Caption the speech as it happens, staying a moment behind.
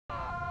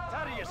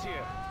Thaddeus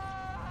here.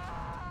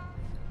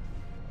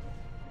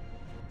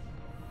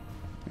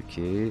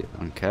 Okay,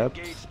 uncapped.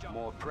 Engaged.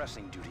 More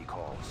pressing duty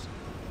calls.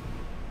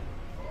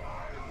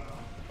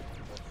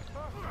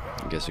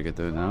 I guess you can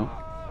do it now.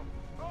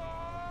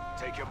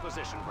 Take your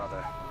position,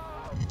 brother.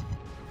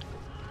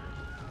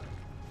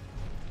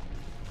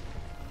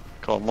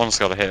 Come on, one's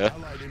gotta hit her.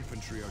 Allied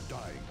infantry are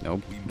dying.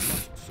 Nope. We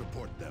must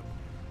support them.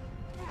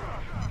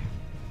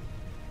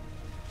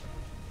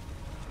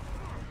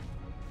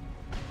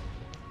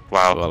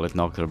 Wow. Well, it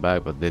knocked her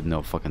back, but did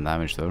no fucking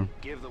damage to her.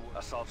 Give the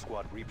assault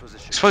squad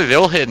reposition. It's funny, they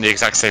all hit in the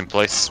exact same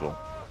place as well.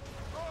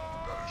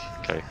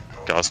 Okay,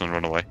 Guardsman,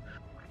 run away.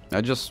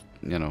 I just,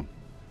 you know,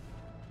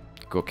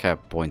 go cap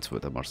points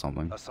with him or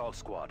something. Assault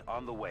squad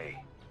on the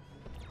way.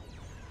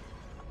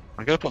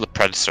 I'm gonna put the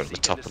Predator at the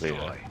Seek top and of the...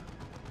 destroy.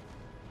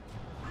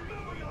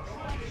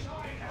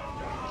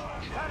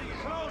 Thaddeus,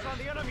 close on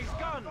the enemy's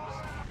guns.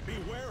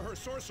 Beware her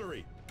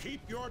sorcery.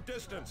 Keep your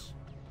distance.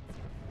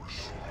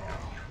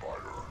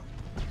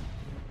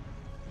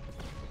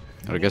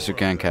 I guess you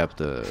can cap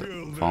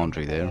the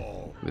foundry there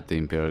with the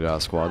Imperial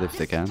Guard squad if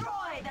they can.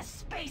 Destroy the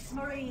Space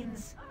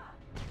Marines.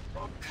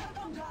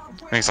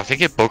 I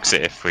think it bugs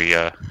it if we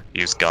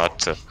use guard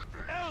to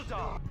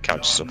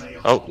catch stuff.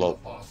 Oh, lol.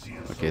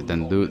 Okay,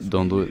 then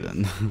don't do it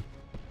then.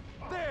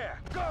 There,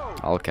 go.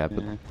 I'll cap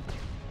it.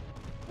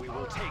 We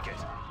will take it.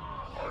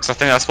 So I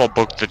think that's what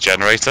bugged the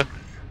generator.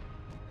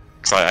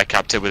 Because I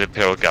capped it with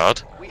Imperial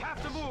Guard. We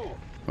have to move.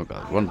 Oh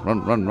god,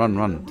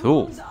 run,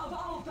 tool!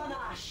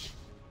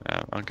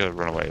 I'm gonna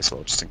run away as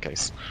well, just in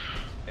case.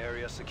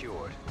 Area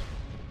secured.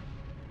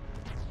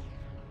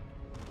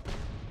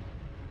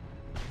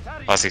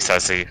 As he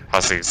says,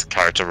 as his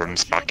character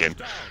runs back in.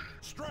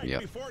 Strike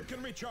Yep. before it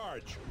can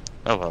recharge.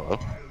 Oh, hello.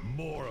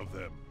 More of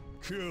them.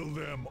 Kill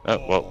them Oh,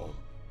 all.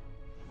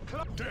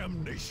 well.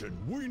 Damnation,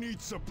 we need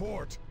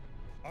support.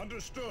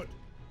 Understood.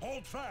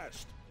 Hold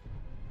fast.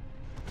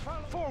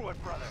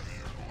 Forward, brother.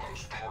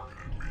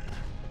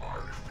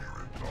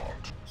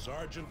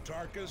 Sergeant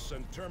Tarkus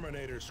and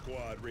Terminator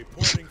Squad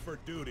reporting for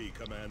duty,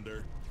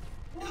 Commander.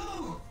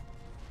 No!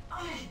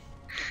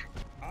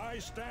 I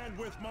stand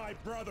with my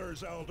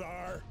brothers,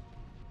 Eldar.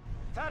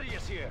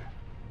 Thaddeus here.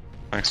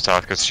 Thanks,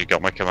 Tarkus, you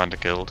got my commander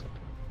killed.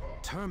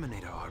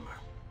 Terminator armor.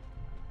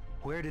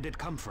 Where did it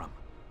come from?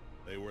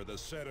 They were the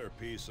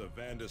centerpiece of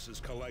Vandus's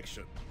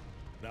collection.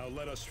 Now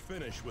let us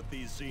finish with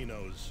these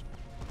Xenos.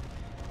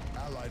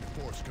 Allied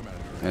force commander.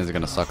 And it's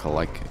gonna suck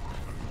like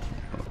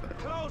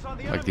Close on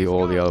the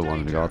all the other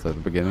ones we got at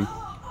the beginning.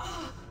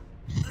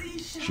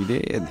 She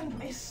did.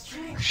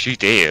 She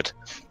did.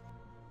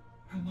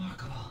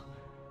 Remarkable.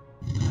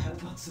 I had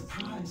that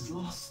surprise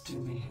lost to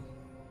me.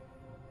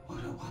 What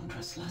a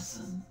wondrous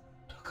lesson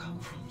to come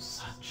from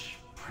such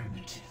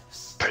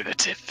primitives.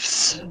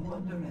 Primitives. I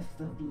wonder if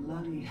the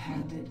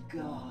bloody-handed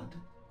god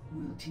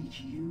will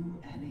teach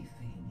you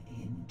anything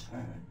in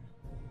turn.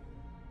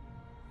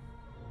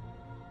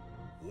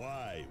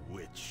 Why,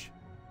 witch?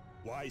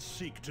 Why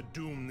seek to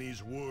doom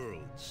these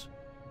worlds?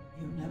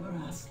 You never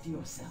asked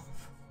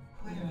yourself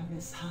where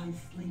this hive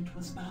fleet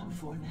was bound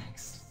for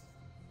next.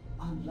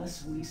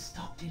 Unless we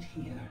stopped it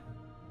here,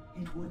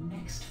 it would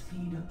next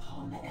feed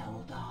upon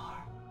Eldar.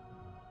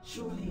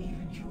 Surely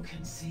even you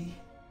can see.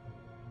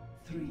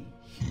 3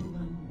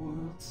 human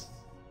worlds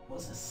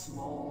was a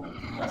small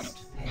price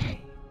to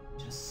pay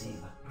to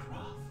save a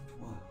craft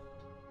world.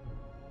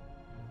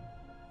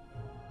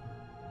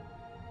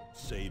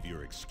 Save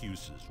your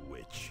excuses,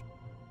 witch.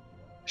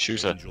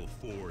 Shoot her. Angel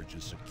Forge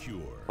is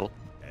secure, Oh.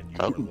 and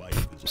Oh. your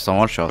life is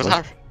Someone shot Was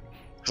her.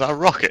 that a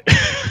rocket?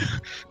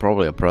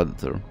 Probably a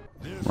predator.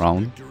 This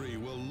Round. victory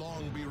will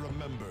long be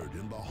remembered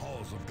in the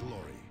halls of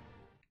glory.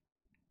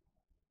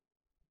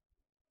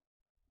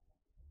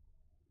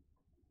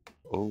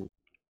 Oh,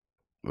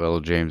 Well,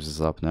 James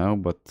is up now,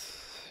 but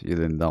you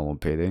didn't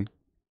download Payday.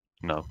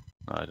 no,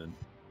 I didn't.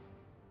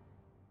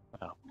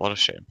 Oh, what a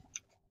shame.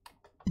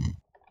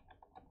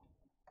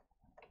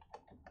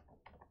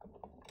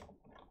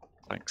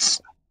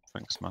 Thanks.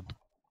 Thanks, man.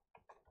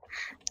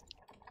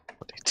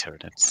 Bloody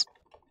Tyranids.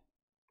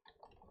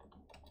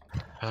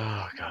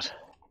 Oh, God.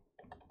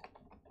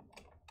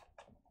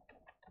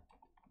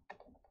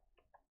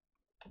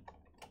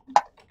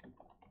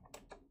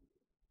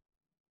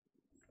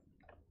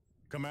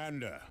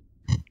 Commander,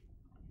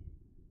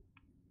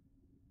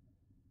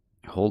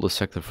 Hold the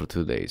sector for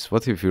 2 days.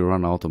 What if you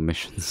run out of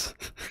missions?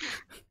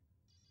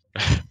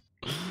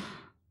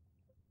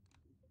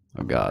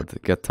 Oh god,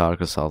 get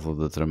Tarkus out of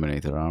the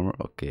Terminator armor.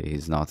 Okay,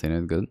 he's not in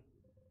it, good.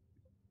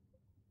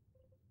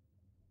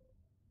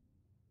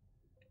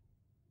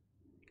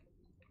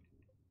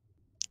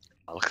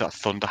 Oh, look at that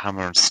Thunder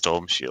Hammer and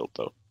Storm Shield,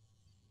 though.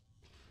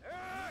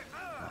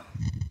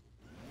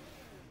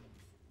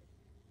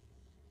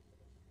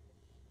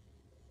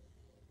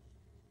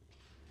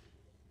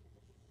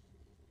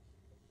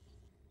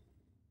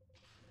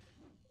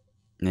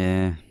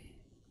 Yeah.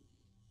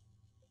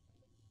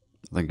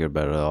 I think you're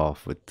better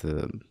off with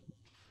at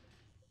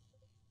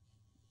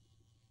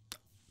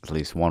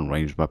least one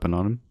ranged weapon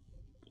on him.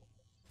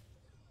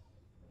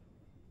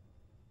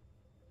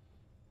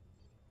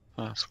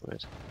 Oh, that's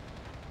weird.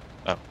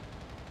 Oh,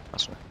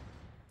 that's weird.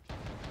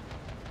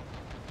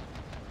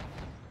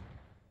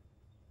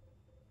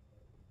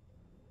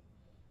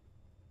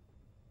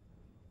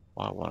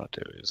 What I want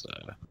to do is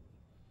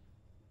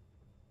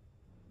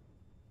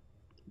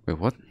Wait,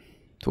 what?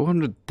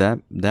 200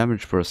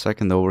 damage per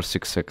second over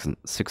 6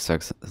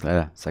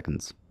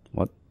 seconds.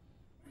 What?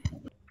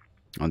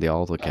 On the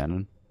auto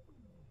cannon.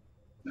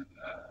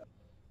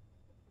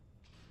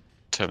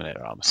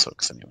 Terminator armor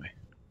sucks anyway.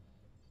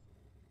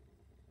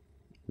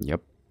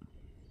 Yep.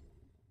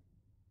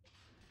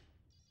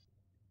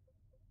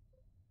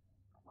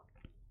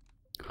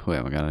 Who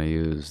am I gonna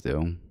use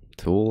though?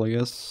 Tool, I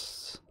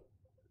guess?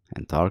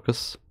 And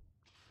Tarkus?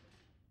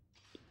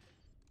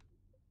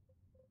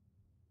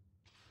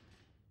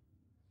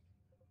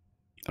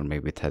 Or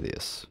maybe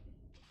Thaddeus.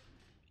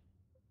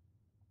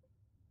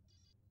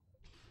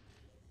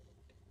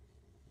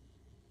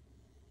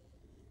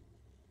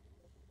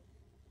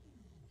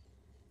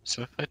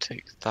 So if I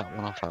take that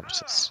one off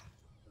Avitus,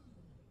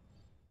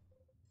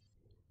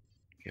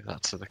 give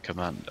that to the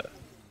commander.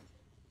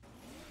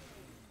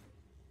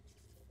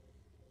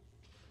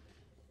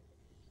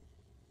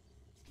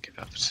 Give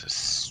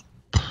Avitus.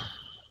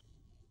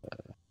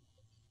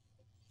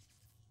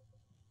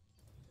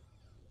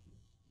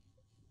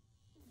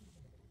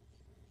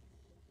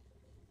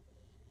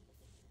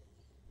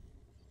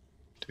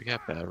 Do we get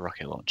a better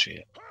rocket launcher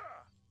yet?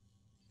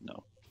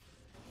 No.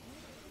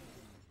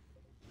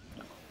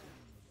 No.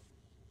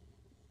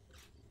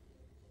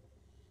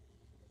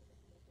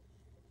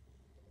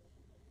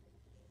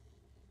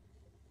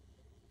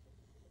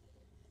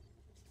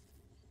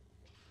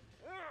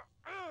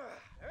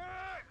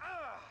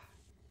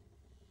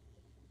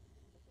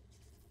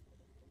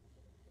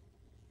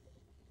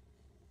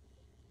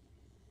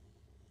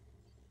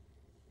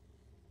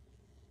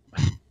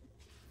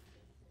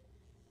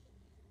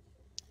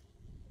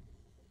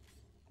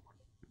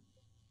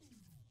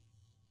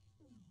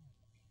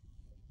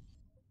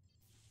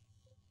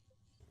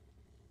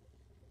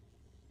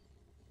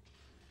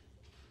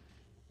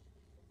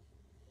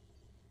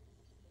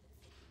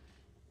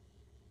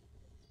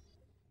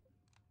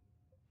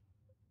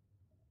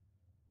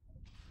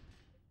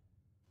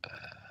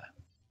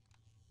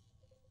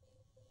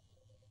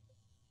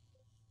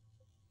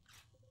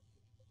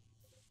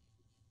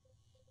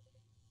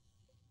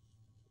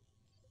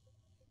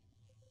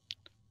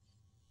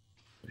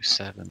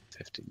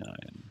 $7.59.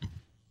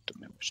 Don't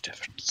make much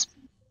difference.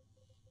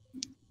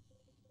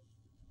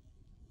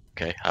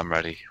 Okay, I'm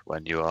ready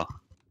when you are.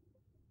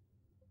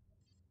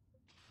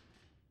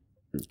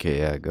 Okay,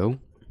 yeah, go.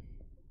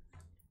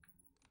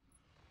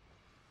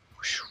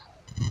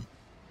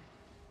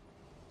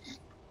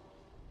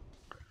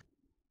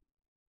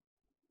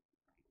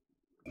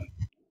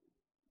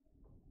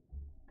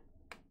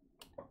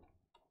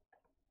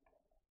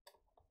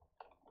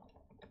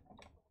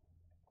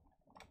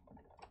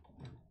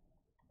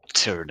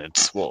 Tyrannid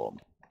Swarm.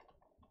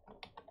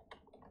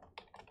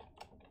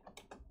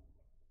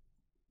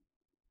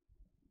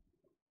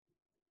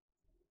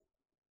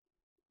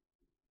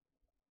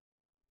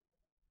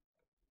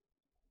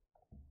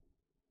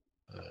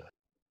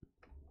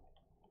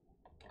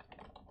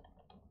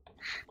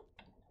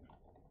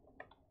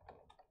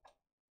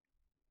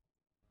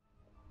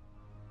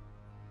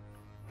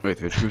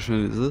 Wait, which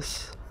mission is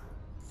this?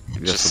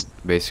 Just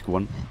a basic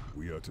one.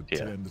 We are to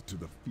Yeah. tend to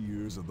the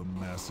fears of the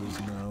masses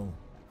now?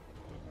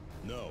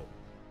 No.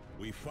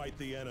 We fight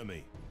the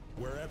enemy,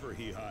 wherever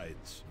he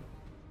hides.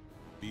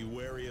 Be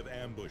wary of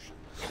ambushes.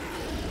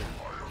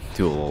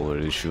 Tool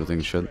already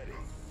shooting shit.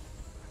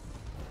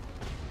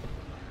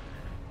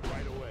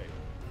 Right away.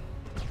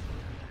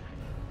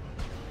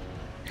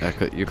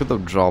 You could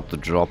have dropped the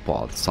drop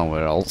pod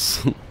somewhere else.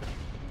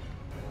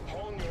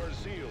 Hone your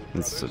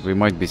zeal, We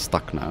might be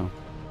stuck now.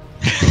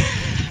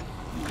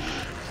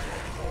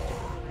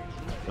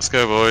 Let's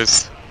go,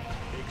 boys.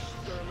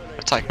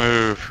 Attack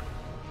move.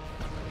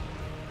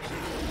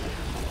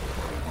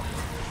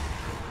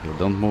 You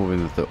don't move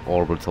into the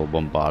orbital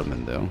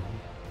bombardment though.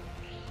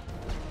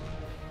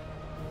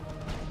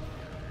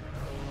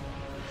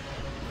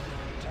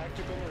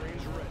 Tactical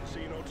range red,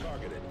 Xeno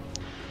targeted.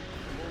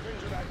 Move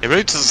into that. It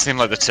really doesn't seem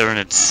like the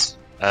Tyrannid's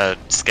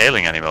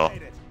scaling anymore.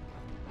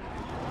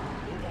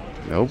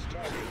 Nope.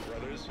 Target,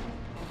 brothers.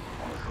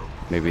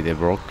 Maybe they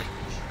broke.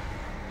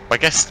 I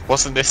guess,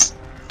 wasn't this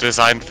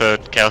designed for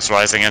Chaos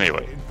Rising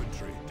anyway?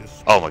 Infantry,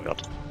 Oh my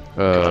god.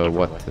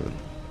 What?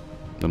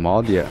 The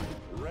mod? Yeah.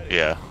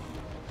 Yeah.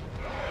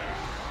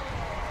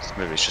 So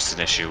maybe it's just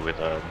an issue with,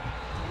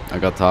 I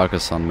got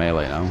Tarkus on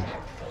melee now.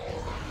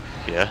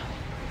 yeah.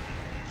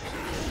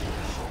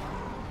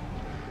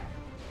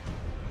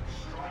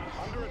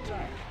 under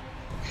attack.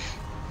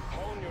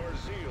 Hone your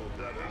zeal,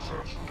 brothers.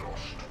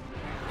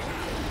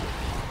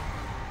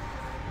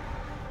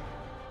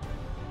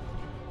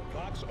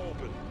 Clocks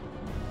open.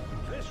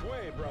 This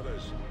way,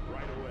 brothers.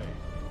 Right away.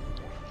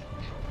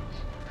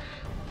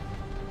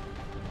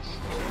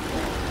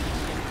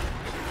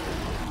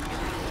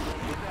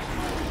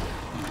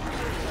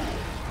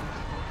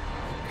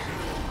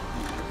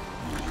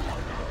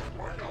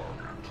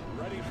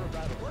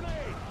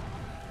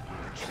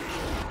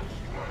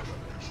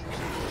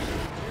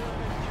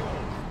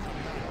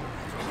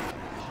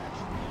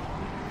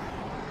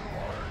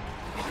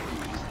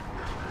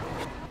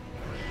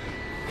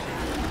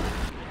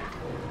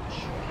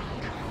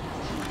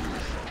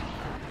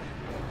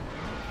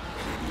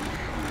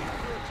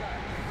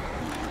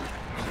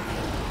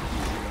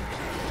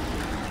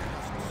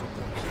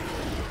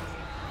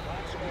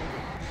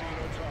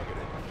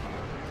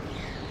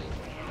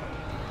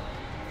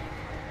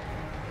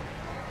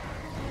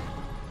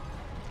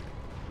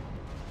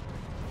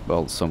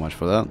 Well, so much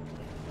for that.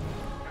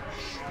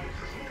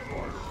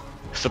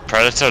 The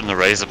Predator and the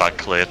Razorback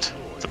cleared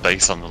the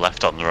base on the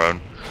left on their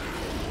own.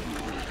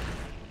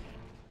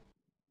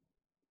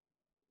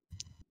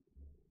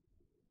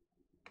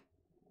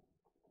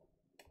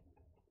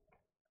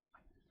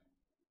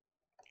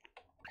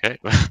 Okay.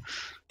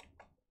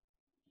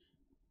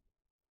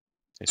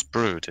 His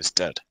brood is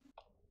dead.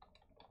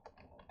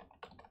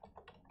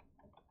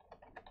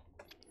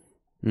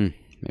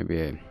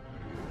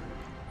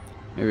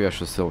 Maybe I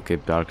should still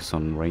keep Darkus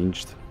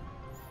unranged.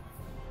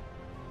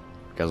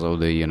 Because of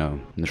the, you know,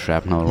 the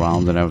shrapnel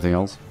round and everything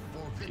else.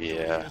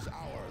 Yeah.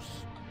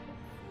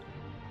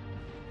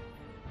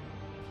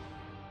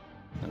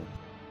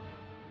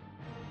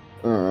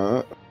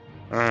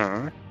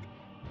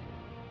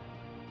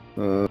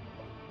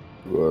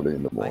 Early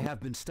in the I morning. have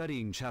been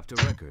studying chapter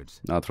records,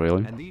 Not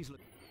really. and these.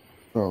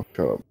 Oh,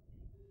 shut up.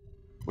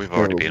 We've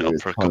already Probably been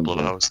up for a couple of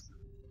time zone. hours.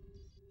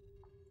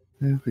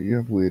 Yeah, but you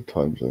have weird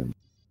time zones.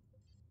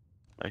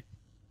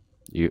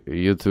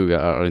 You two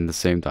are in the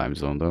same time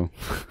zone, though.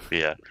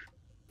 Yeah.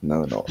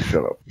 No, not.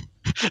 Shut up.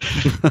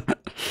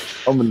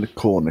 I'm in the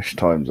Cornish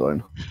time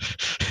zone.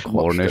 Much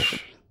Cornish.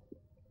 different.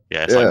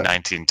 Yeah, it's Yeah. like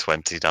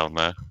 1920 down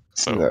there.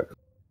 So, Exactly.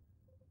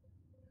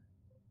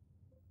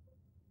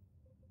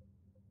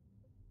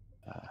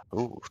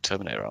 ooh,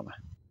 Terminator armor.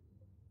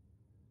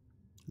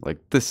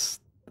 Like this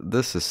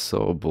is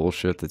so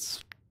bullshit.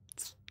 It's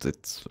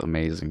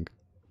amazing.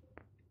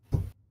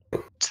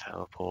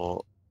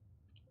 Teleport.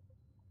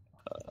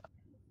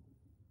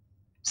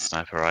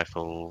 Sniper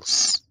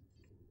rifles.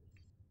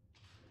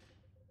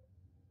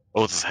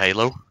 Oh, there's a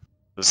Halo.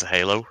 There's a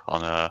Halo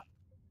on a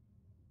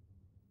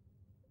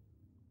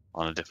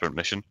different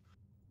mission.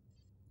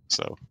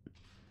 So,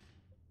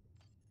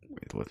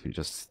 Wait, let me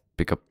just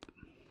pick up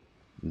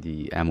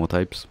the ammo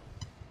types.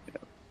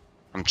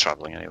 I'm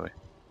traveling anyway.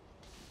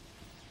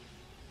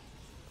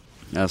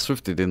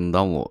 Swifty didn't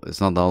download.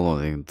 It's not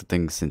downloading the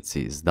thing since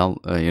he's down.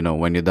 You know,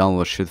 when you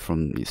download shit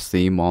from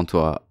Steam onto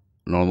a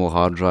normal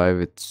hard drive,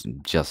 it's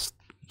just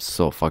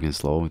so fucking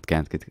slow. It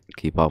can't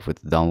keep up with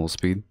the download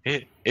speed.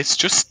 It's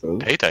just Oh.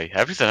 Payday.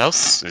 Everything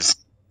else is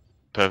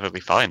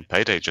perfectly fine.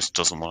 Payday just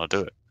doesn't want to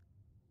do it.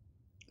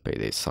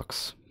 Payday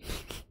sucks.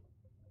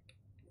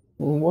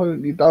 Well, why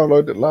didn't you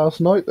download it last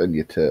night then,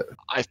 you tit?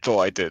 I thought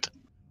I did.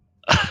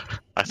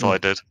 I thought I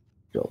did.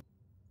 Go.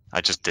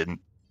 I just didn't,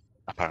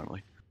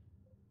 apparently.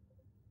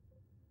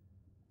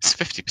 It's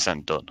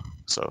 50% done,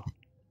 so...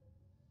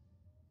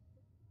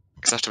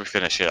 Because after we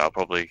finish it, I'll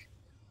probably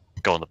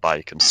go on the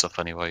bike and stuff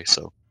anyway,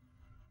 so...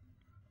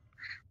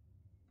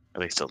 At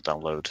least it'll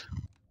download.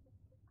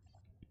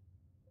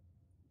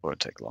 Won't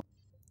take long.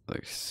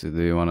 Like, so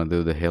do you want to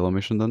do the Halo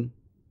mission then?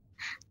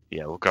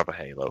 Yeah, we'll grab a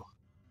Halo.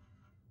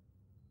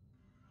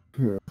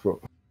 Yeah, but,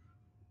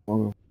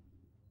 well,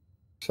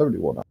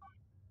 71 hours.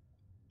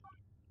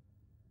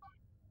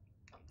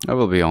 I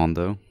will be on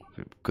though.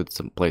 We could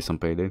play some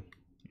Payday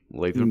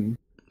later, Mm.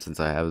 since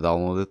I have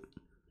downloaded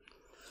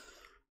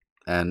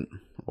and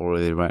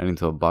already ran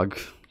into a bug.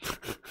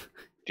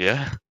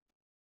 Yeah?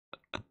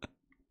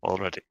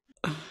 Already.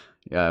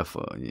 Yeah,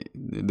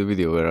 the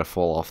video where I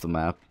fall off the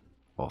map,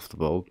 off the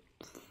boat.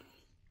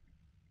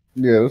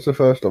 Yeah, that's the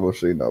first time I've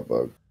seen that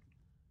bug.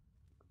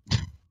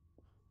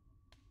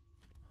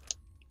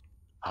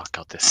 Oh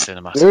god, this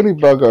cinematic. The only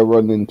bug I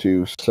run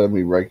into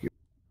semi-regular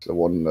is the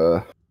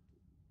one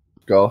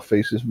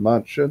Scarface's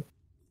mansion.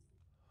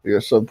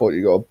 At some point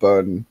you gotta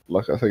burn,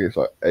 like, I think it's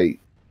like 8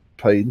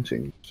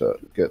 paintings to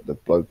get the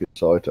bloke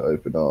inside to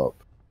open up.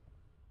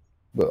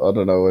 But I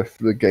don't know if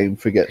the game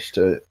forgets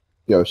to,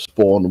 you know,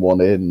 spawn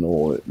one in,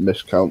 or it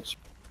miscounts,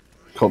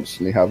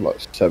 constantly have like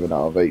 7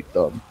 out of 8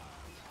 done.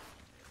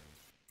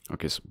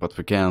 Okay, so, but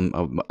we can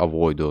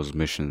avoid those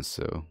missions,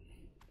 so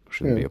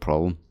shouldn't be Yeah. a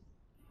problem.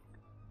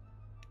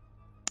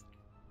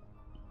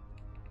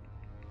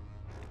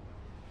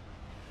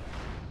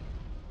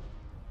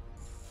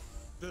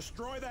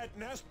 Destroy that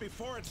nest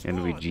before it spawns.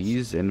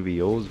 NVGs,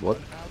 NVOs, what?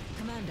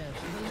 Commander,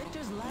 the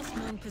lictor's last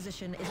known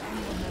position is on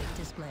your map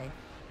display.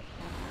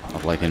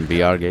 Not like in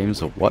VR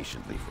games or what?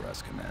 Patiently for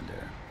us,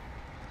 Commander.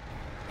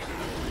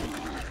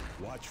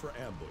 Watch for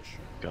ambush.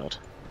 God.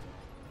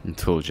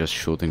 Until just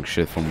shooting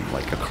shit from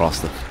like across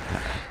the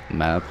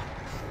map.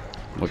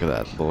 Look at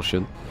that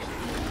bullshit.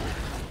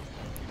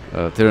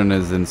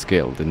 Tyrannus didn't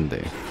scale, didn't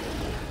they?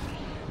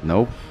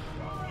 Nope.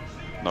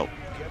 No.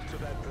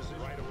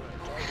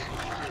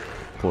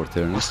 Poor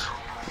Tyrannus.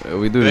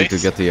 We do need to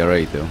get the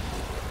array though.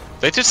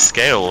 They did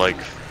scale, like,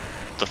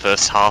 the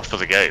first half of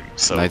the game,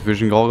 so... Night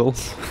vision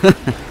goggles?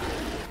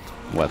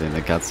 What, in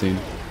the cutscene?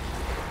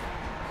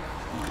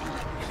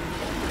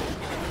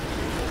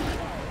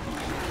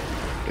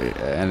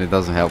 And it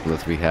doesn't help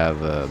that we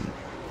have,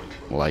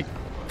 like,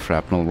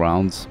 shrapnel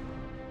rounds.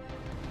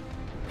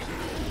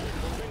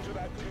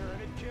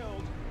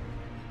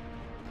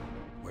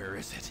 Where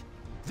is it?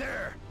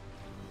 There!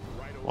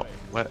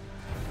 What?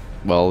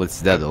 Well,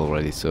 it's dead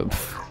already, so...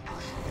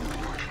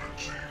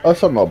 I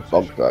somehow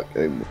bugged that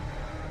game.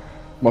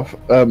 My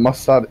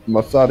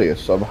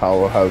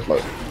somehow has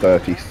like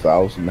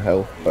 30,000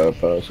 health per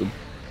person.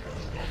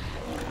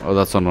 Oh,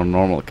 that's on a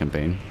normal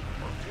campaign.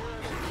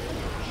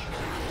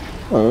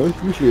 Oh,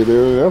 usually they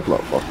only have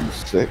like fucking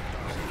 6.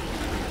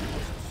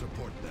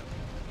 Support them.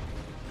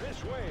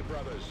 This way,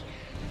 brothers.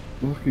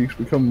 Look, he's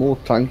become more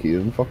tanky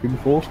than fucking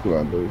Force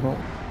Commander, isn't it?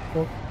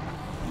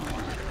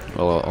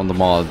 Well, on the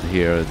mod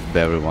here,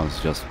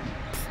 everyone's just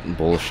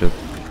bullshit.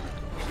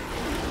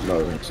 No,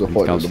 it's the When it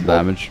point comes of to the mod.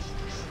 damage.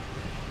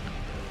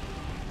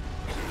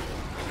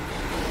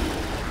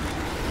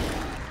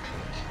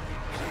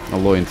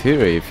 Although in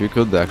theory, if you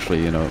could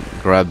actually,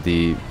 grab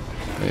the,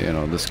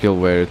 the skill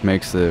where it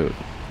makes the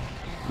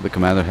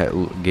commander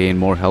gain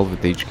more health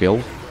with each kill.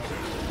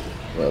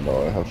 Well,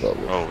 no, I have that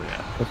one. Oh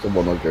yeah. That's the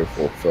one I go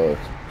for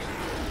first.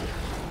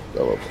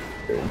 Go up.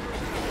 Okay.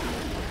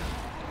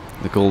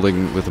 The cool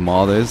thing with the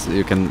mod is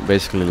you can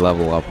basically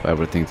level up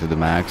everything to the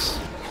max.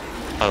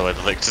 By the way,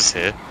 the lictor's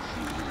here.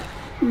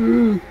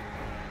 I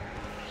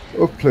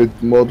played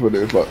the mod when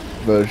it was like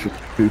version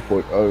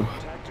 2.0.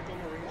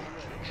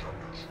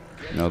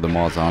 No, the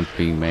mods aren't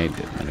being made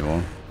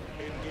anymore.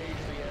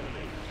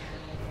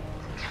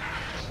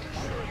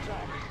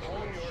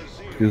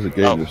 Because the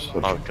game is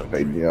such oh, a God.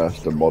 pain in the ass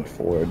to mod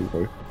for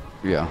anyway.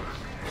 Yeah.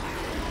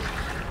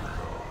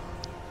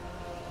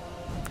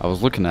 I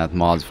was looking at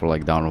mods for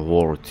like Dawn of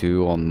War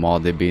 2 on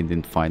ModDB and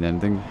didn't find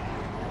anything.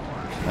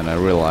 And I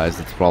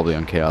realized it's probably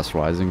on Chaos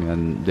Rising,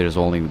 and there's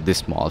only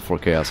this mod for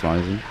Chaos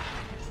Rising.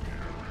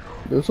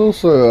 There's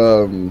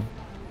also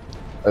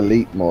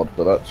Elite mod,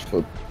 but that's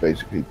for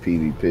basically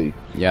PvP.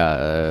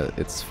 Yeah,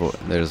 it's for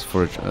there's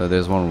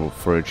one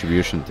for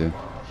Retribution too.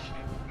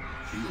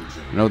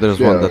 You know, there's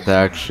one that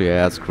actually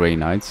adds Grey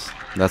Knights.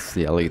 That's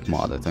the Elite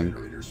mod, I think.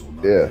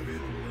 Yeah.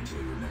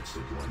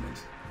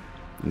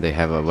 And they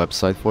have a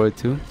website for it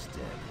too.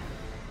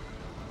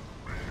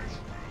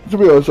 To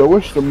be honest, I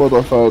wish the mod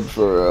I found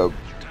for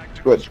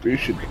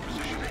Retribution,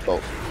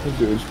 well,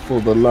 because it was for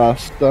the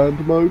Last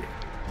Stand mode.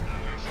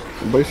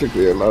 And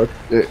basically,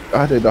 it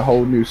added a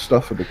whole new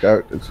stuff for the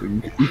characters. So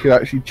you could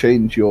actually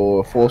change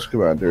your Force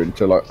Commander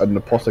into like an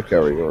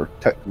Apothecary or a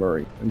Tech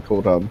Marine and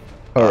call down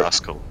Oh, turrets. that's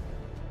cool.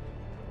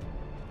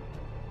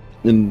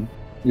 And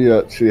you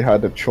actually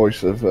had a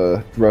choice of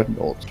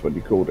dreadnoughts when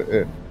you called it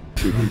in.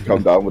 You could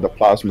come down with a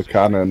plasma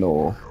cannon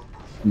or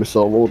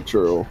missile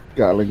launcher or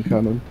Gatling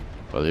cannon.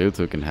 Well, you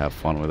two can have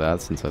fun with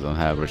that since I don't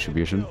have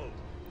Retribution.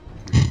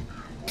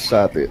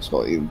 Sadly, it's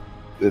not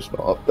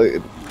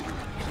updated.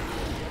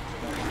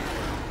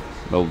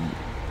 Well,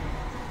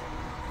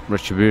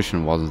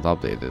 Retribution wasn't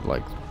updated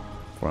like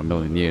for a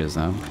million years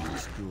now.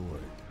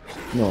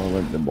 No, I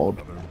went the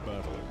mod.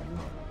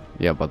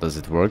 Yeah, but does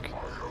it work?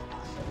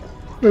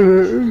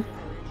 Been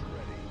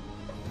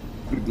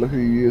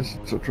lucky years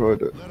since I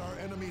tried it. Let our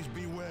enemies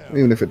beware.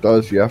 Even if it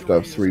does, you have to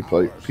have 3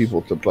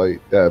 people to play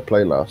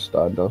Last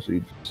Stand, else you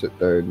just sit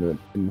there in the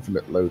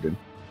infinite loading.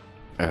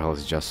 Well,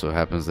 it just so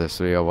happens there's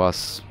 3 of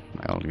us.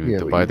 I only need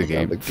to but buy you the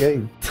can have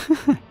game. the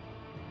game.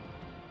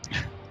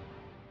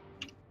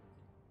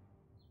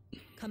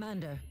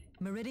 Commander,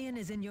 Meridian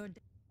is in your...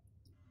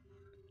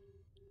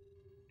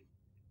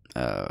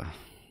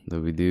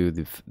 Do we do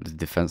the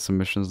defensive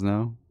missions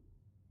now?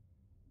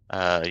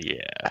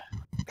 Yeah.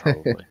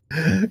 Probably.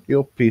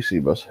 Your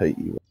PC must hate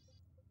you.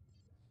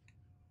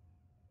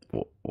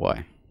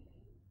 Why?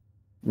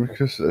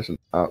 Because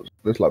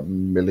there's like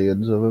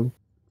millions of them.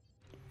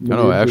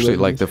 No, actually,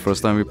 like the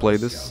first time we played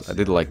this, I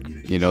did like,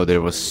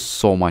 there was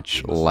so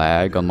much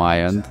lag on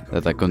my end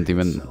that I couldn't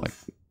even like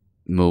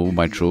move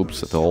my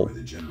troops at all.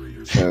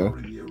 Yeah.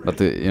 But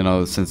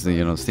since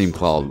the Steam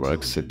Cloud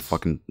works, it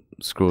fucking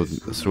screwed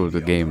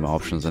the game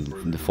options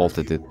and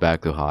defaulted it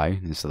back to high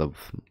instead of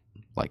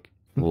like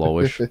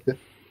lowish.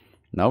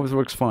 Now it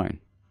works fine.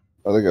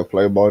 I think I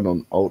play mine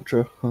on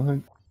Ultra, I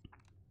think.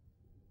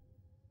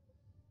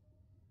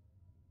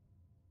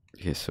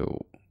 Okay,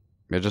 so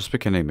we're just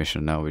picking a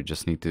mission now. We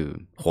just need to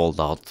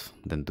hold out,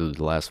 then do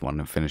the last one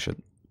and finish it.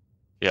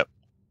 Yep.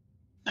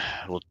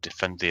 We'll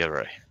defend the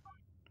array.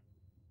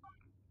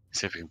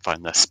 See if we can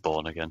find their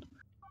spawn again.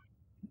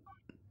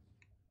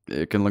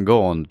 You can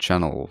go on the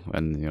channel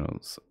and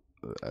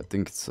I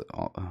think it's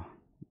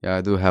yeah,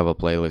 I do have a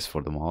playlist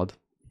for the mod.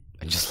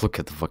 And just look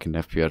at the fucking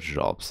FPS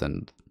drops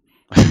and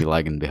I'll be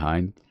lagging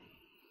behind.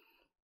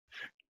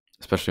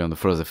 Especially on the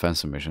first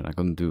defensive mission, I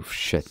couldn't do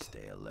shit.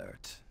 Stay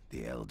alert.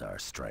 The Eldar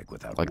strike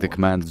without Like the warning.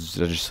 commands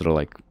register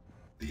like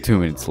 2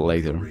 minutes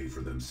later. Ready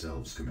for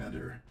themselves,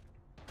 Commander.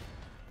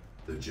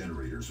 The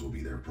generators will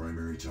be their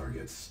primary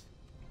targets.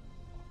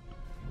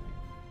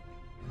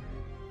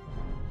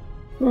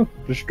 Huh.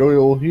 Destroy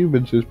All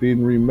Humans is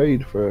being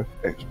remade for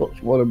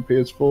Xbox One and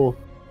PS4.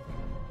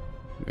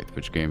 Wait,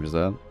 which game is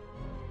that?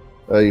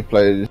 You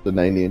play as an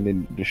alien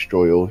in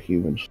Destroy All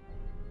Humans.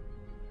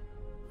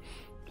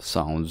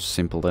 Sounds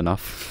simple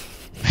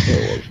enough. So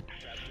it was.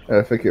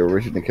 I think it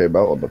originally came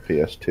out on the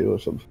PS2 or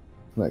something.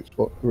 An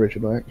Xbox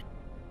original X.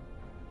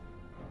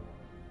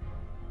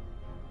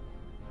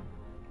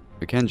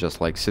 We can't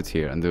just like sit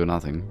here and do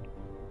nothing.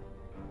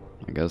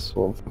 I guess. That's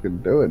what I'm fucking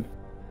doing.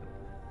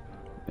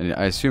 And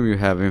I assume you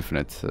have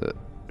infinite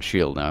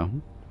shield now,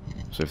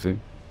 Swifty.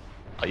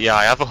 Yeah,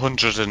 I have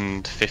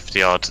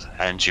 150 odd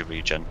energy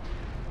regen.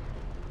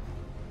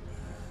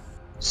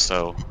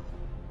 So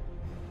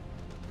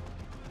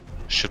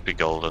should be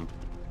golden.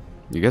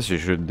 I guess you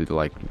should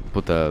like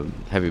put a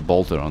heavy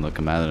bolter on the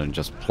commander and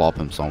just plop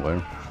him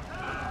somewhere.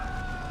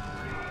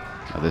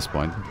 At this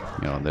point,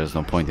 you know, there's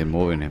no point in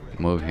moving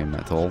him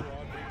at all.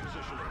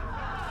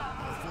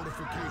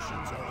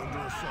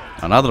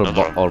 Another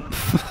or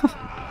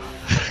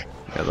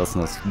yeah, that's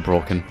not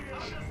broken.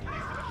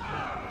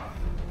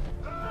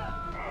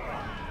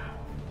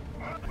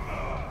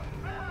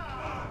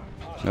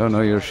 Oh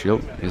no, your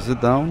shield is it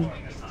down?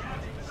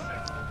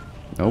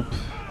 Nope.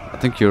 I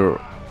think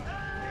you're.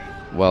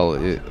 Well,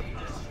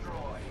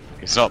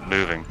 he's not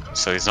moving,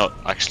 so he's not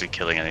actually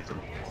killing anything.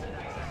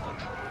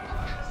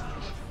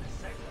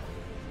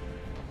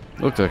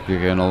 Looks like you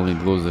can only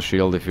lose the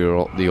shield if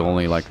you're the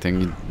only like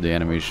thing the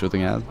enemy is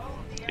shooting at.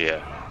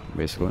 Yeah.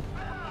 Basically.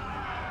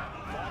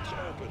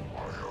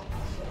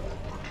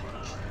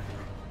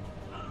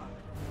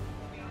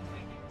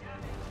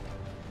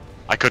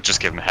 I could just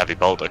give him a heavy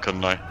bolter,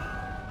 couldn't I?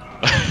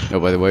 Oh,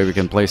 by the way, we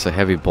can place a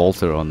heavy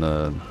bolter on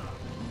the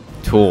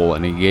tool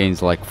and he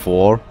gains like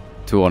 4,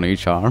 2 on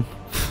each arm.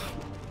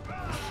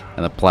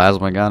 And a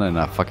plasma gun and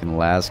a fucking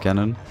las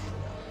cannon.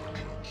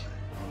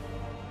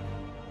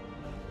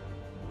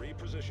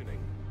 Repositioning.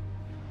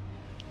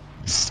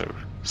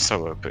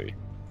 So OP.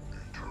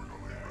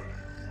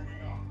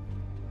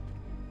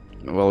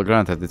 Well,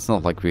 granted, it's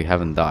not like we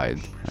haven't died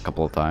a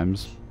couple of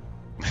times.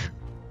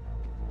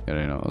 You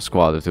know, a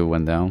squad or 2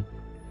 went down.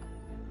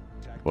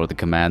 Or the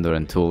commander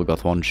and tool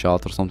got 1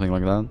 shot or something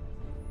like that.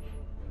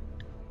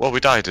 Well,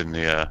 we died in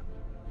the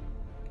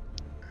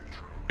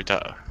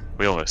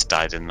we almost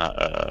died in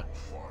that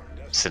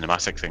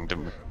cinematic thing,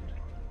 didn't we?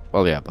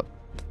 Well, yeah, but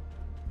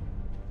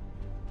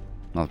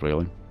not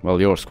really. Well,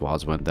 your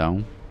squads went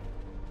down.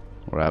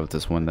 Or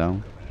Avitus went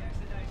down.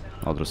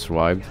 Others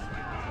survived.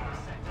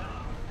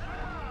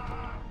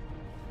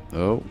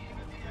 Oh.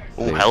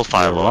 Oh,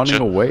 Hellfire they're launcher.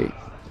 running away. The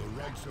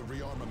ranks of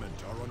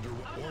rearmament are under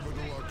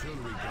orbital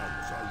artillery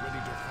guns are ready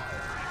to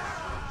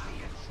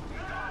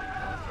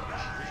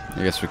fire.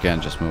 I guess we can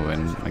just move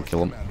in and kill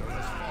them.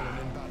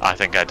 I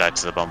think I died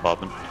to the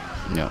bombardment.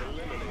 Yeah.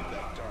 Eliminate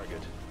that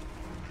target.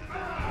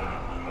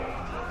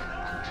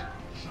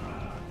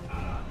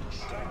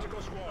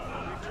 Tactical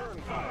squad,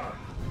 return fire.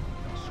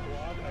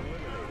 Squad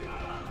eliminated.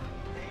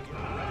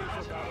 Get ready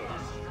for battle.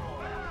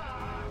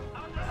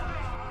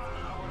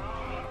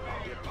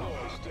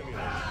 Deploy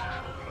stimulus.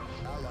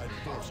 Allied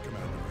force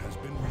commander has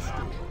been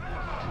restored.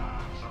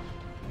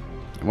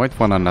 You might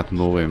wanna not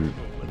move him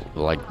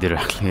like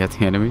directly at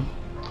the enemy.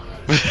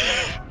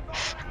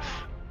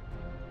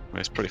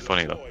 It's pretty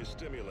funny though. Deploy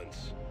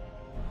stimulants.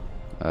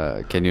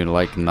 Can you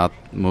like not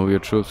move your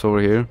troops over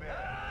here?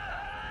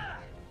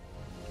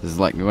 It's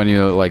like when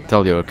you like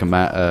tell your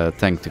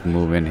tank to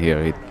move in here,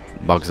 it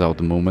bugs out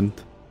the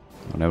movement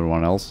on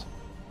everyone else.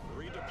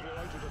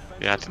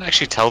 Yeah, I didn't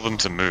actually tell them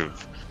to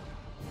move.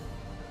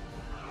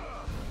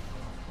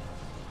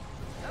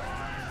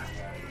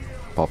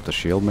 Pop the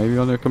shield maybe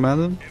on your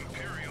commander.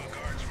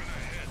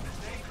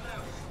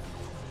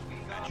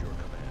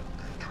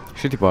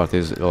 Shitty part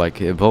is like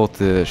both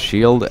the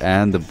shield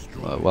and the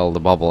well,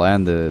 the bubble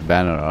and the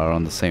banner are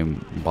on the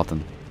same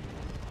button.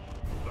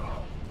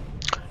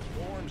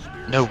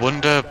 No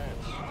wonder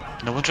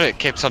it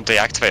keeps on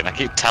deactivating. I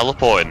keep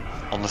teleporting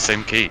on the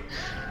same key.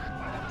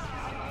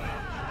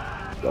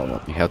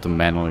 You have to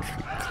manually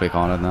click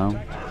on it now.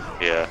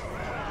 Yeah.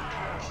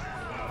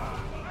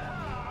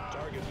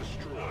 Target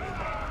destroyed.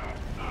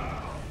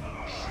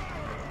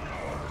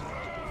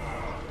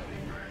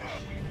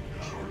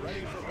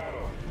 Ready for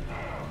battle.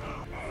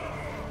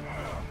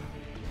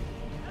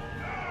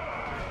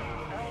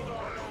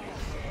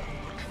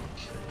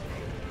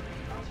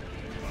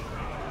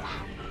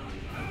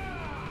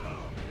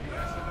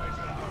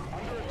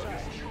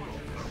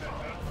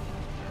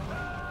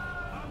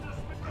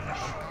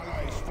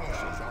 Allies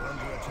forces are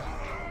under attack.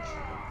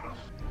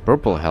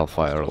 Purple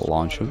Hellfire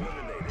launcher.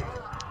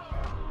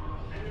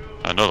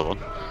 Another one.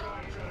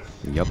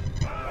 Yep.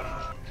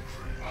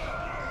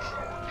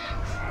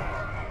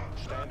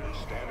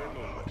 Standard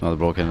movement. Not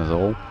broken at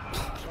all.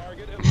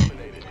 Target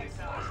eliminated.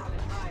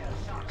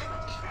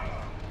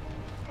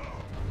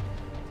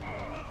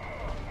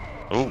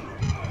 Ooh.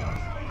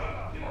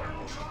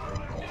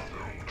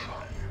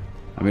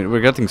 I mean,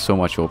 we're getting so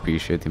much OP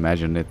shit.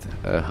 Imagine it,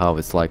 how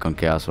it's like on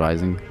Chaos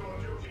Rising.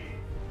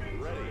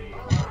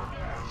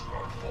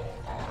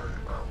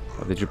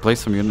 Oh, did you place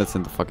some units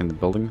in the fucking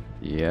building?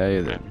 Yeah,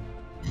 you did.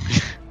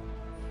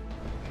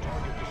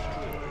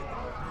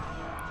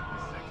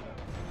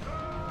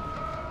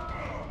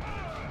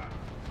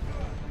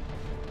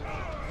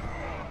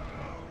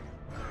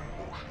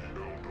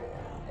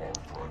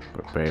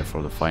 Prepare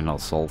for the final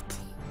assault.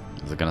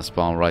 Is it gonna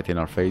spawn right in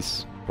our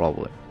face?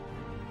 Probably.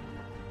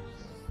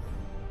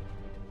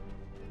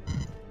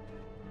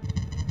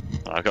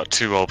 I got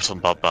 2 orbs on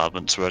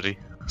bombardments ready,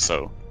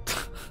 so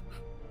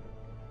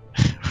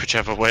we're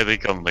whichever way they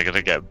come, they're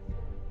gonna get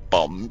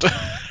bombed.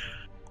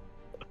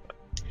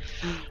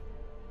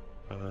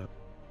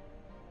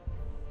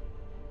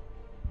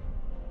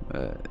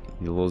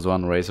 You lose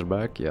one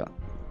Razorback, yeah.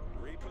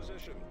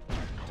 Reposition.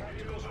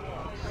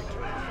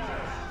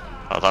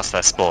 Oh, that's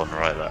their spawn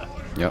right there.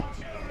 Yep.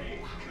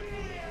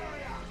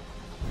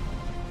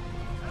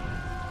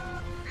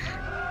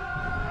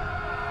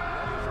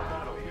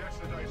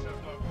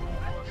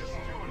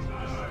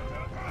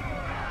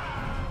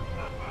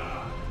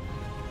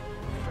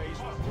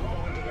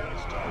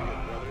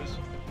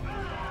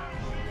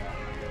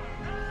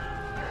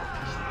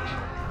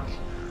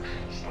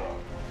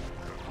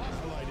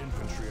 Allied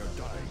infantry are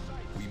dying.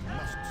 We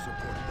must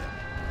support them.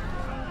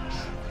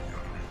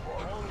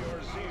 Calm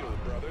your zeal,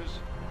 brothers.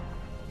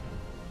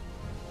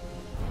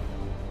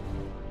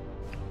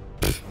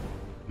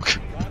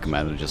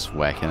 Commander just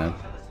whacking it.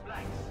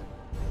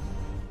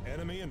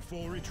 Enemy in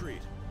full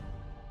retreat.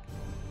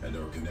 And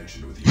our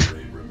connection with the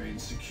array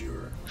remains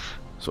secure.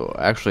 So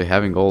actually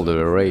having all the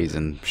arrays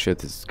and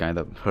shit is kind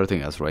of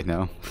hurting us right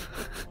now.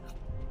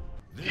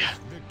 This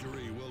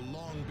victory will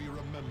long be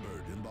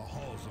remembered in the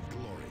halls of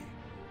glory.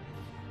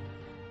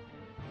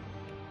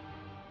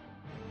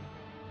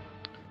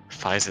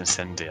 Fire's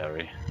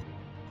incendiary.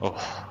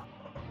 Oh,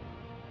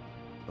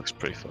 looks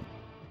pretty fun.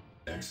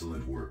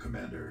 Excellent work,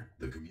 Commander.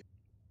 The community.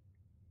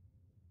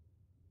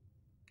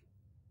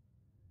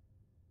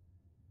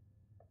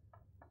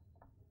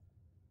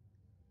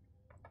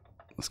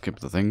 Skip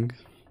the thing.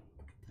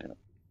 Yeah.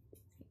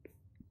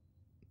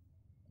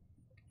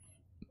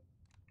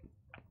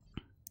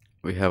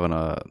 We have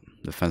a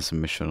defensive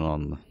mission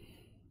on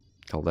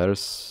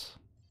Calderas.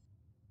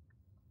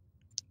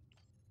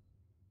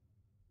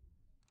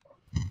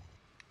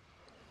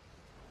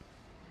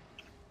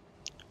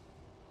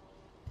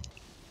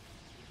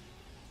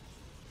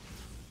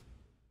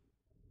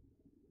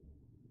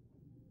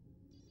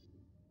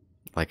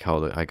 Like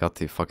how I got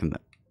the fucking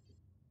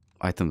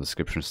item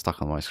description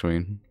stuck on my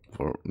screen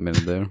for a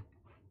minute there.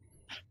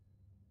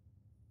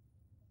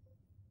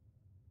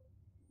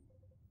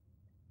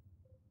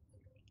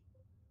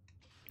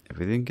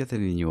 We didn't get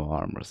any new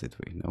armors, did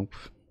we? Nope.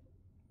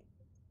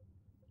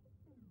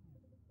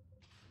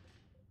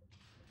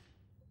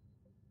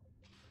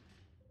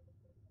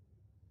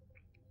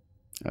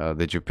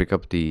 Did you pick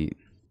up the...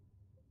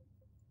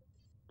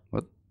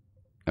 What?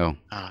 Oh,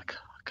 Ah,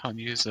 I can't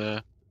use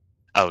a...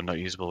 Oh, not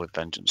usable with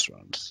vengeance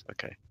rounds.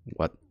 Okay.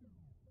 what?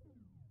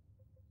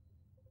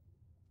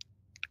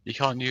 You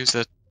can't use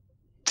a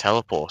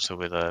teleporter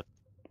with a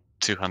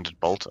two-handed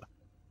bolter.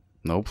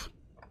 Nope.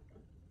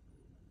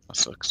 That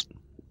sucks.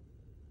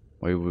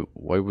 Why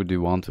would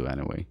you want to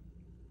anyway?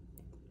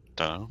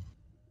 Don't know.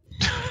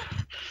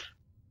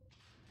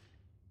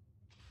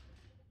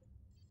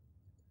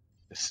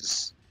 This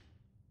is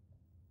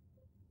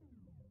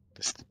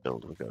the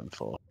build we're going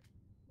for.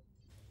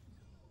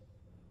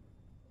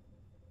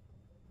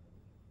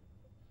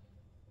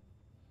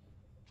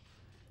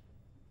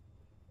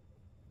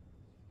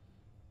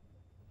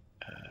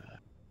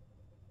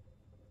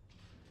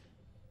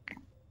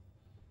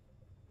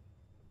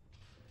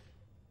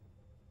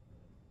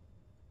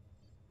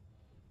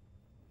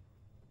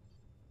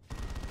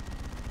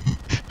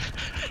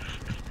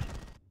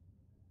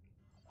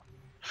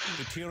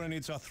 The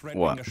Tyranids are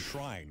threatening What? a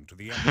shrine to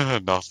the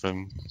enemy.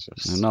 Nothing.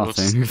 Just,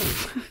 Nothing.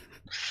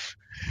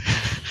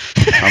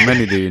 How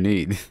many do you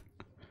need?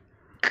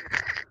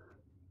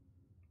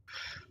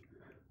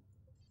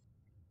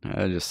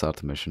 I'll just start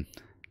the mission.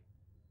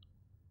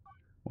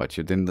 What,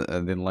 you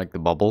didn't like the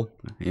bubble?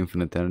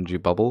 Infinite energy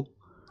bubble?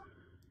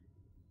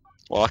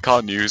 Well, I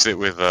can't use it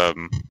with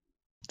the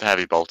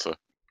heavy bolter.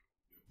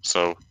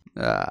 So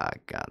Ah,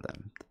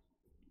 goddamn.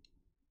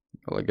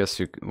 Well, I guess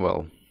you.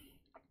 Well.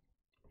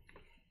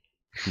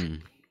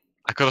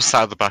 I could have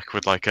sat at the back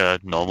with like a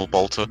normal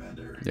bolter.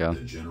 Commander, Yeah.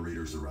 the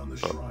generators around the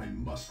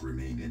shrine must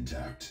remain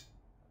intact.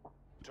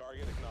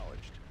 Target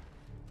acknowledged.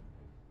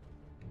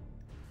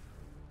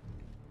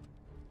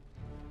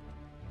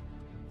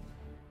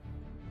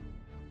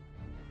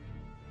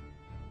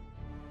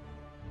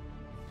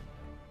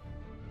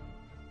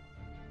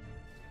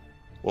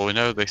 Well, we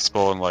know they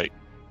spawn like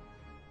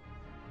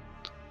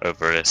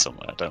over here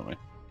somewhere, don't we?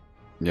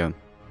 Yeah.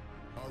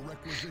 Our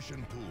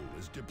requisition pool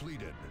is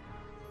depleted.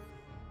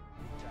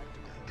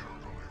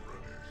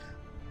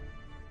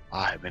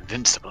 I'm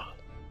invincible.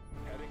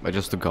 I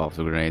just took off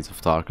the grenades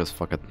of Tarkus,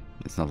 fuck it.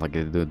 It's not like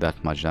they do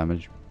that much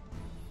damage.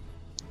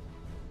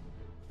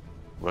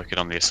 Working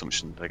on the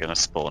assumption they're gonna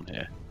spawn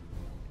here.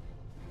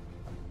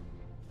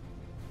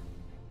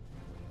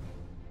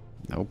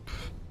 Nope.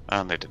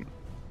 And they didn't.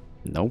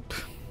 Nope.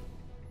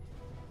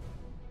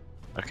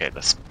 Okay,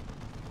 they're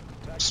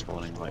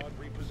spawning like... Squad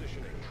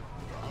repositioning.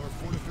 Our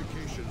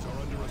fortifications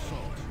are under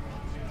assault.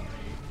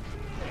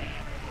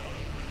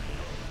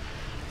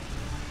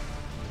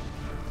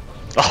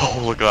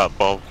 Oh, look at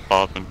that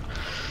bombing.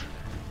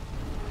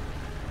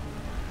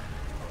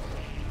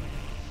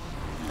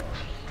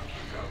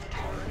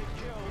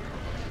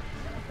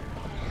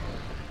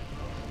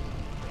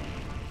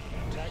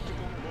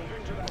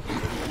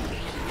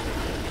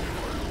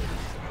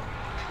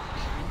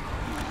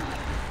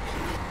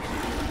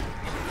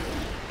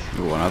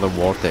 Ooh, another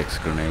vortex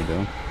grenade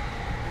though.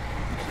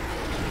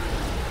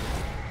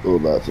 Oh,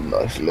 that's a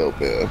nice little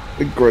bit of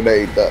a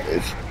grenade, that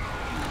is.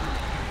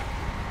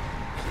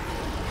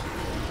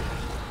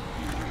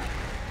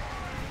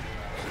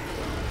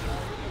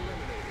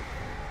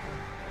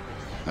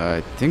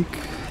 I think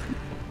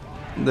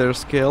they're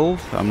skilled.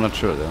 I'm not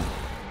sure though.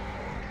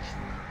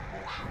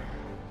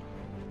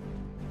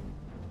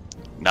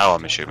 Now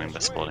I'm assuming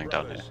they're spawning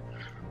down here.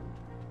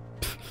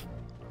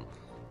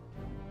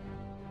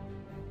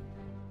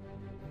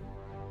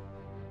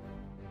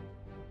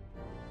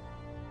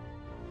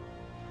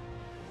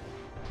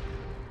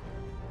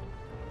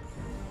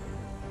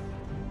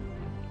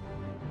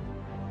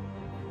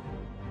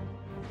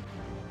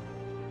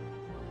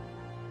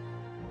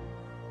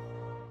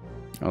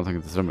 I don't think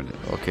it's determined.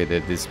 Okay, they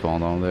did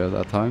spawn down there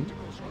that time.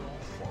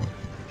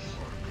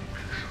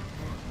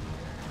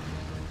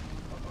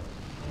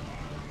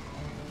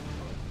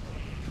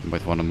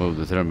 Might want to move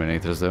the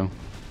Terminators though.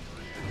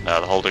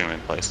 They're holding them in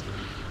place.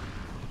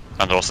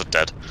 And they're also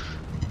dead.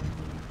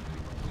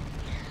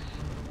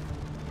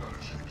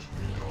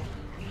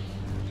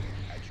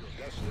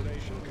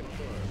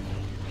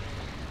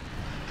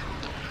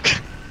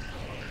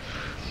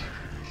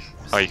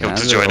 Oh, you come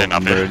to join in,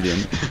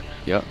 Abby.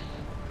 Yep.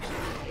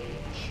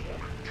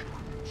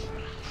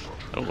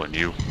 Oh, a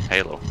new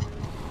Halo.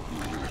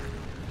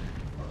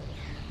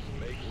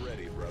 Make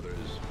ready, brothers.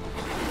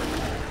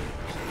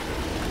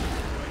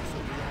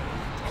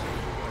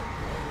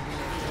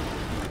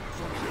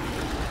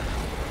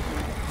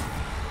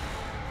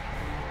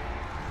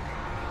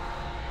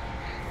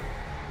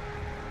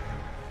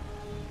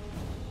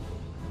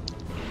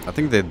 I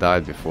think they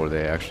died before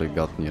they actually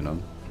got, you know,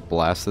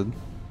 blasted.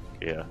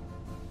 Yeah.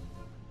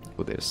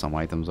 Oh, there's some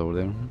items over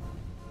there.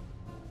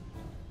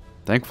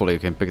 Thankfully, you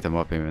can pick them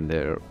up even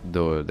there,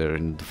 though they're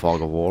in the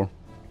fog of war.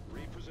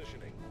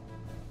 Repositioning.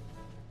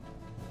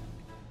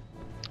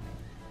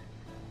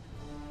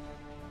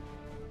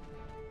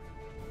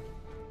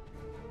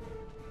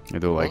 I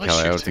do like Well, how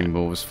they shoot everything him.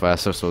 moves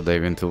faster, so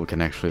Dave Intel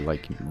can actually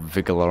like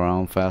wiggle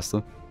around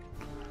faster.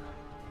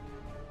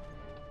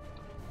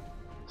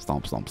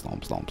 Stomp, stomp,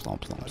 stomp, stomp,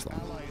 stomp, stomp,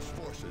 stomp. Allies'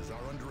 forces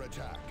are under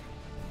attack.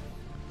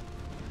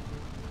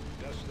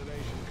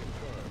 Destination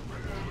confirmed.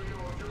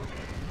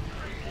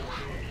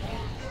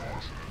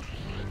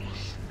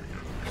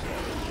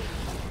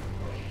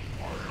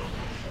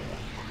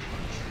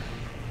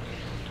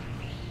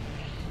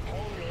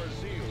 Hold your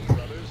zeal,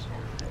 brothers.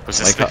 Was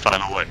this the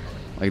final one?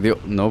 Like the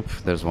nope,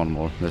 there's one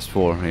more. There's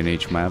 4 in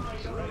each map.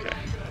 Okay.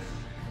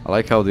 I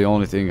like how the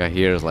only thing I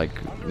hear is like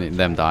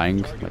them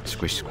dying, like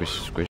squish,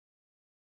 squish, squish.